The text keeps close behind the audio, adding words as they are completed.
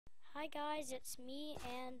Hi guys, it's me,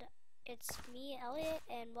 Elliot,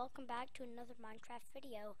 and welcome back to another Minecraft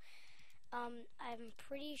video. I'm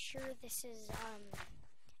pretty sure this is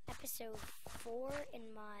episode 4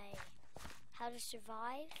 in my How to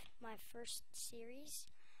Survive, my first series.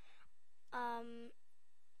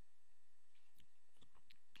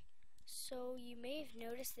 So you may have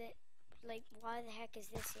noticed that, like, why the heck is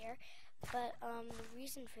this here? But the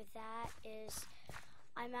reason for that is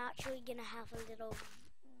I'm actually gonna have a little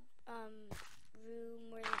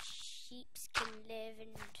room where the sheeps can live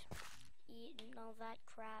and eat and all that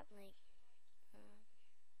crap, like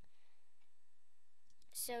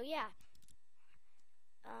so yeah.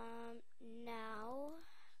 Now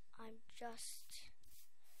I'm just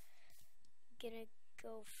gonna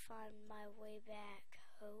go find my way back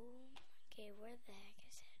home. Okay, where the heck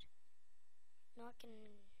is it? Not gonna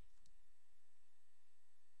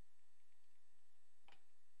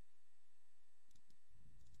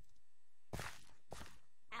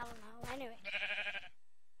I don't know. Anyway.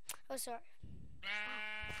 Oh, sorry.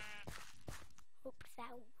 Hope that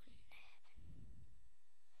wouldn't happen.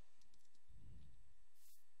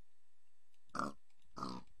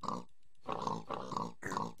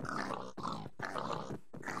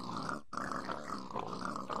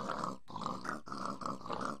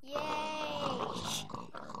 Yay!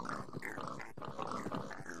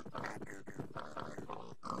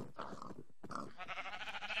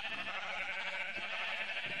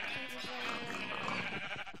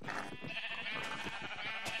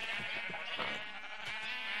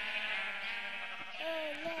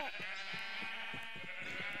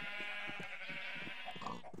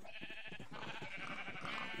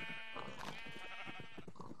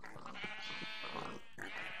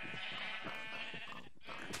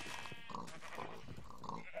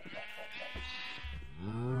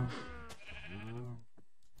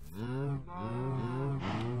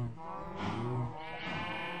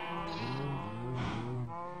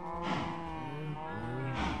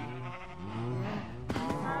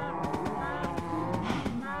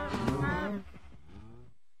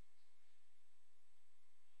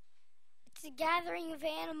 It's a gathering of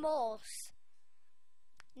animals.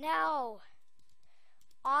 Now,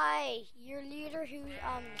 I, your leader who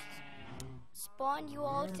spawned you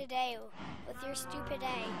all today with your stupid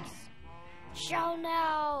eggs, shall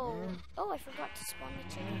now. Oh, I forgot to spawn the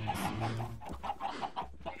chickens.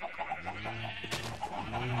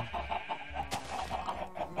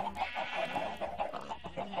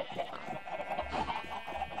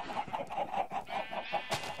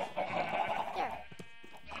 There.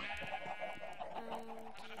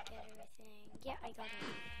 Did you get everything? Yeah, I got it.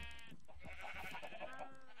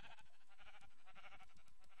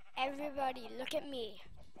 Everybody, look at me.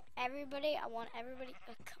 Everybody, I want everybody.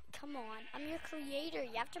 Come on, I'm your creator.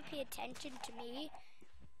 You have to pay attention to me.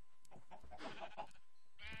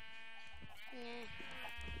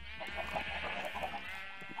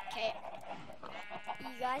 Okay,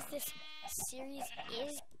 you guys, this series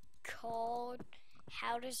is called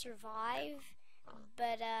How to Survive,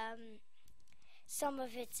 but some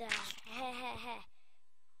of it's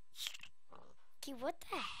Okay, what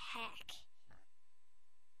the heck?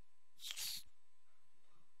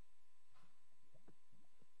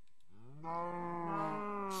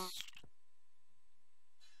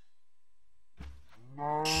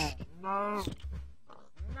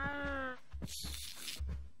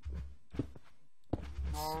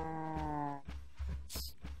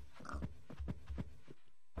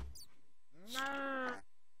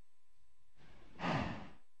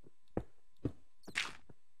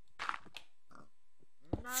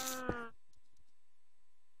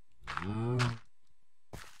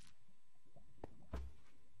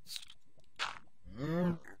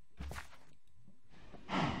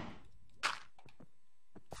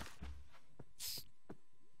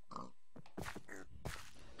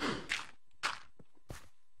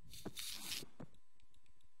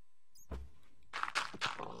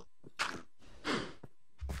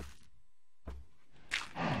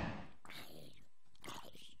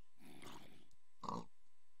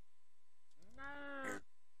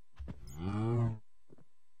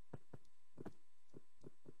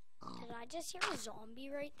 Did I just hear a zombie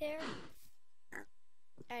right there?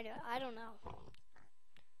 I don't know.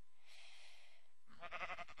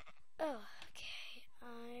 Oh, okay.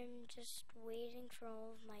 I'm just waiting for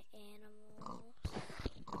all of my animals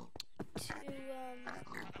to,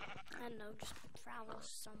 I don't know, just travel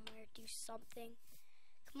somewhere, do something.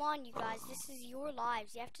 Come on, you guys, this is your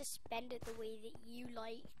lives. You have to spend it the way that you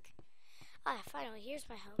like. Ah, finally, here's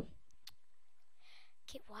my home.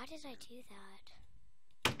 Okay, why did I do that?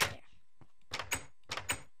 There.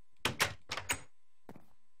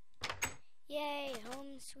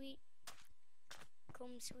 sweet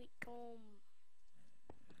comb.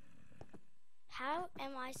 How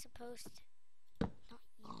am I supposed to... Not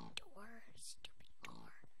you, door. Stupid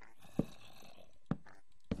door.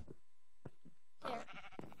 There.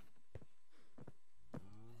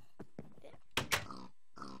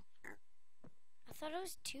 I thought it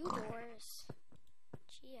was 2 doors.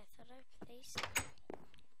 Gee, I thought I placed it.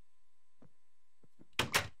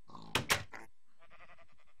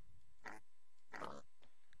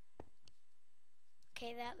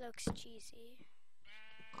 Okay, that looks cheesy.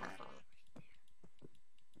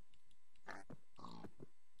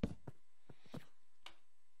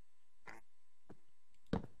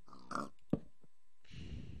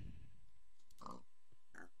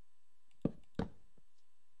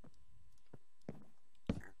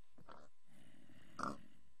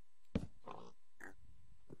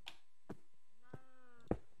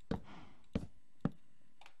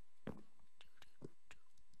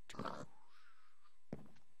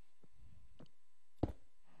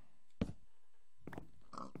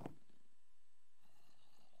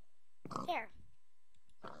 There.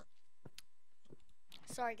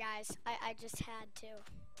 Sorry guys, I just had to.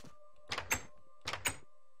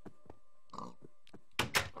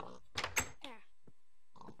 There.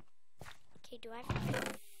 Okay, do I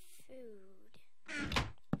have food?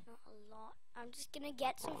 Not a lot. I'm just gonna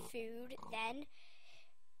get some food, then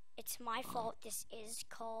it's my fault this is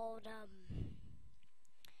called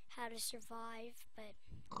How to Survive, but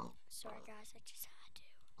sorry guys, I just had to.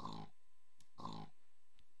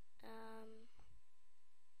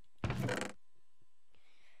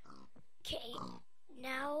 Okay,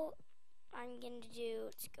 now I'm gonna do,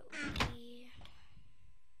 let's go E.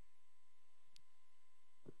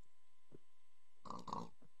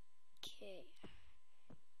 Okay.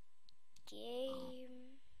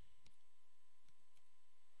 Game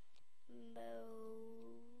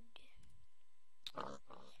mode.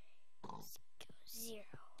 Let's go 0.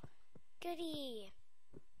 Goodie.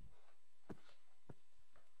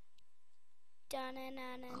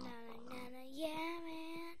 Da-na-na-na-na-na-na, yeah,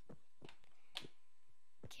 man.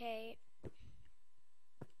 Okay.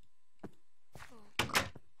 Oh.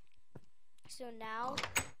 So now,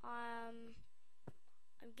 I'm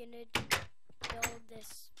gonna build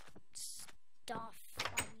this stuff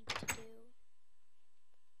I need to do.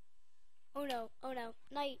 Oh no,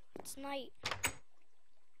 night, it's night.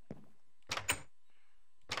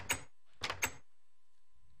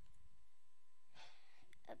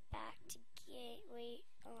 Back to gateway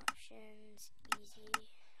options, easy,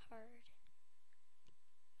 hard.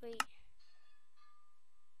 Wait.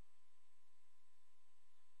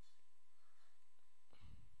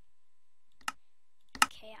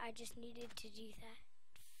 Okay, I just needed to do that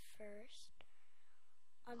first.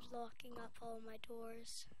 I'm locking up all my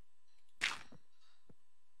doors.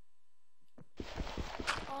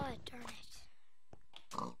 Oh, darn it.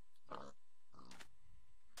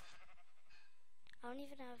 I don't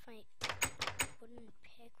even have my wooden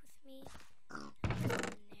pick with me. In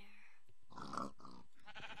there.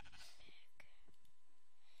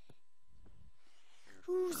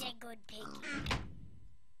 Who's a good piggy?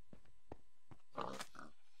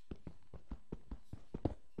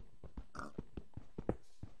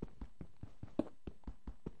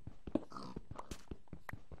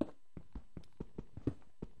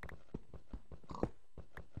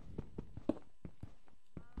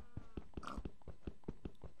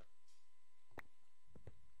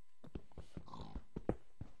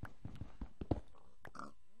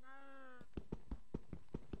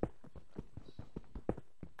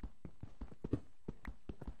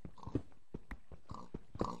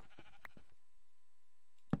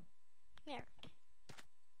 There.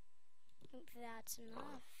 I think that's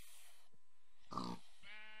enough.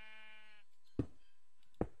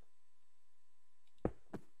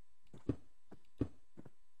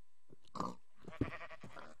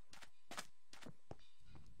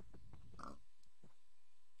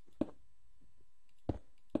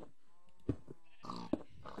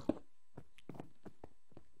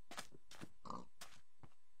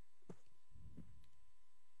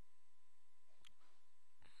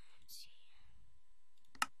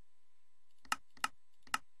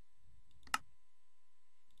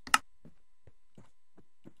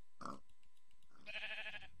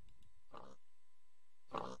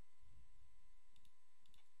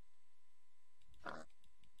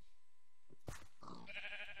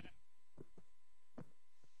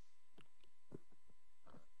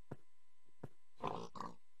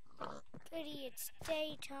 Goody, it's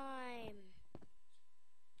daytime.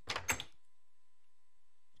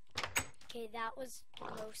 Okay, that was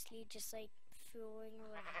mostly just like fooling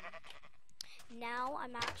around. now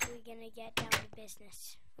I'm actually gonna get down to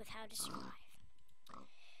business with how to survive.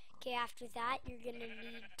 Okay, after that, you're gonna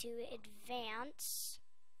need to advance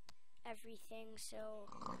everything, so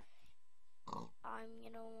I'm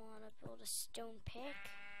gonna wanna build a stone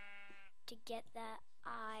pick to get that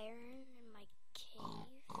iron in my cave.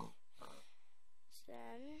 So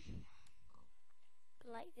then,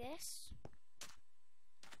 like this.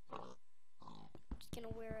 Just gonna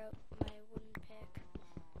wear out my wooden pick.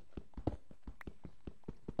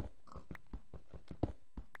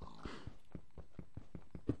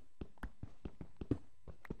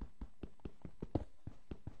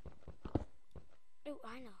 Oh,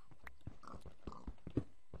 I know.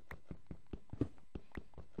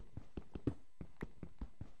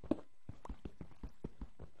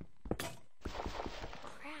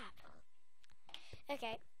 Crap.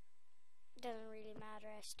 Okay. Doesn't really matter.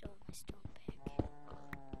 I stole my stone pick.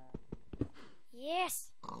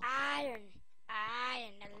 Yes! Iron!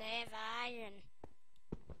 Iron! I love iron.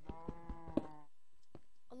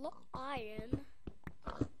 A lot of iron.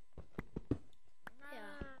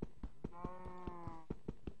 Yeah.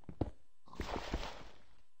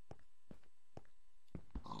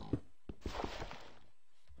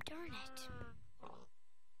 Darn it.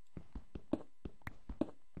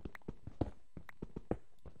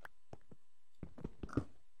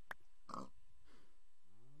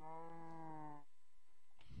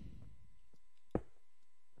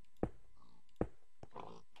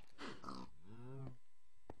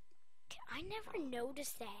 I never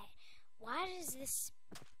noticed that. Why does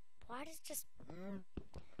just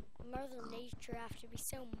Mother Nature have to be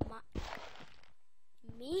so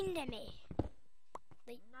mean to me?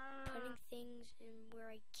 Like putting things in where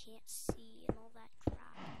I can't see and all that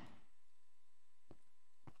crap.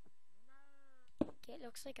 Okay, it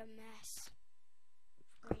looks like a mess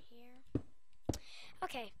right here.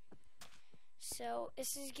 Okay, so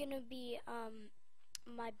this is gonna be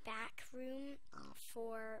my back room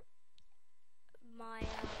for my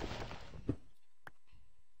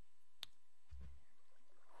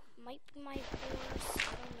might be my horse,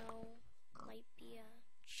 I don't know, might be a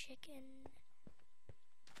chicken.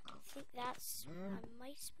 I think that's, I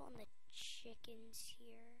might spawn the chickens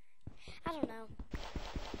here. I don't know.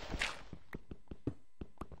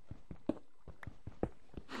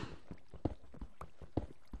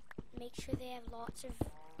 Make sure they have lots of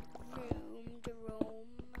room to roam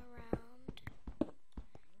around.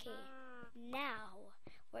 Okay, now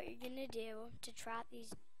what you're gonna do to trap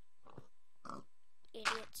these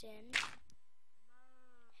idiots in.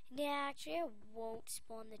 Yeah, actually I won't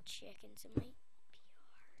spawn the chickens, it might be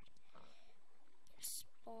hard. Just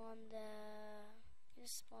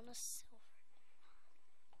spawn a silver.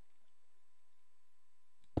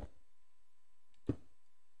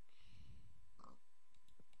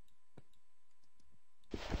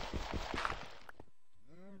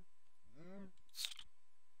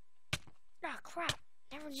 Ah, crap.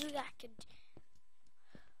 Never knew that could...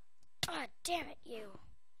 Ah, damn it, you.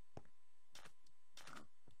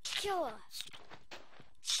 Kill her.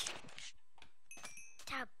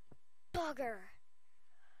 That bugger.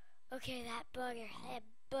 Okay, that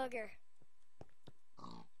bugger.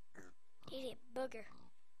 Idiot bugger.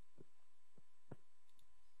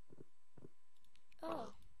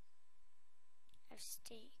 Oh. I have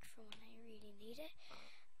steak for when I really need it.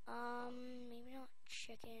 Maybe not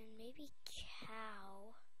chicken, maybe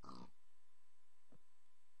cow.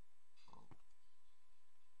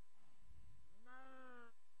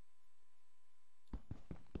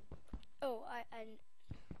 Oh,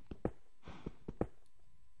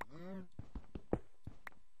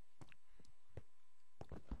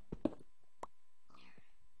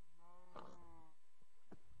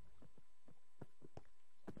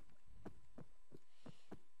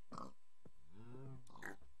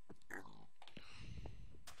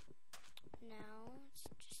 now let's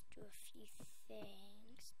just do a few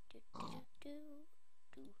things.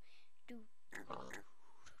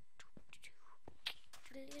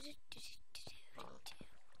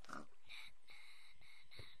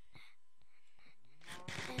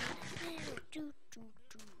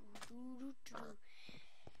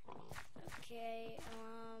 Okay,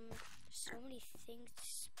 so many things to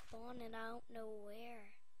spawn and I don't know where.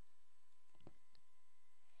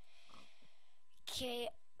 Okay,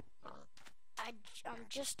 I'm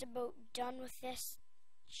just about done with this.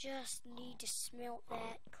 Just need to smelt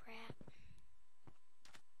that crap.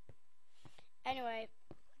 Anyway,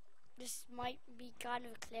 this might be kind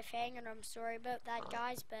of a cliffhanger. I'm sorry about that,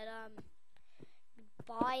 guys, but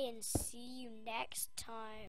bye and see you next time.